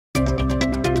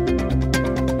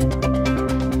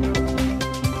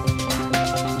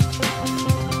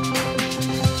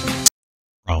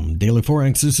Daily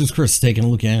Forex, this is Chris taking a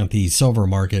look at the silver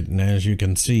market, and as you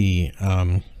can see,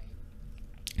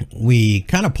 we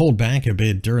kind of pulled back a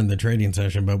bit during the trading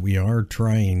session, but we are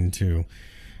trying to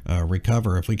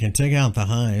recover. If we can take out the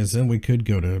highs, then we could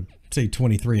go to say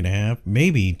 23.5,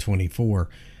 maybe 24.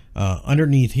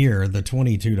 Underneath here, the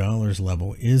 $22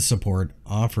 level is support,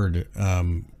 offered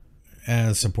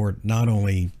as support not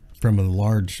only from a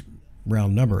large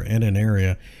round number and an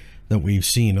area that we've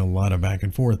seen a lot of back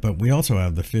and forth, but we also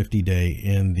have the 50-day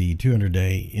and the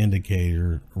 200-day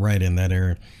indicator right in that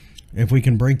area. If we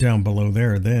can break down below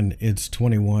there, then it's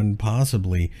 21,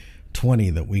 possibly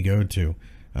 20 that we go to.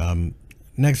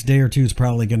 Next day or two is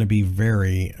probably going to be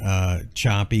very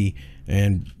choppy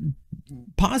and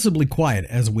possibly quiet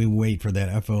as we wait for that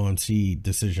FOMC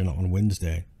decision on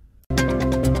Wednesday.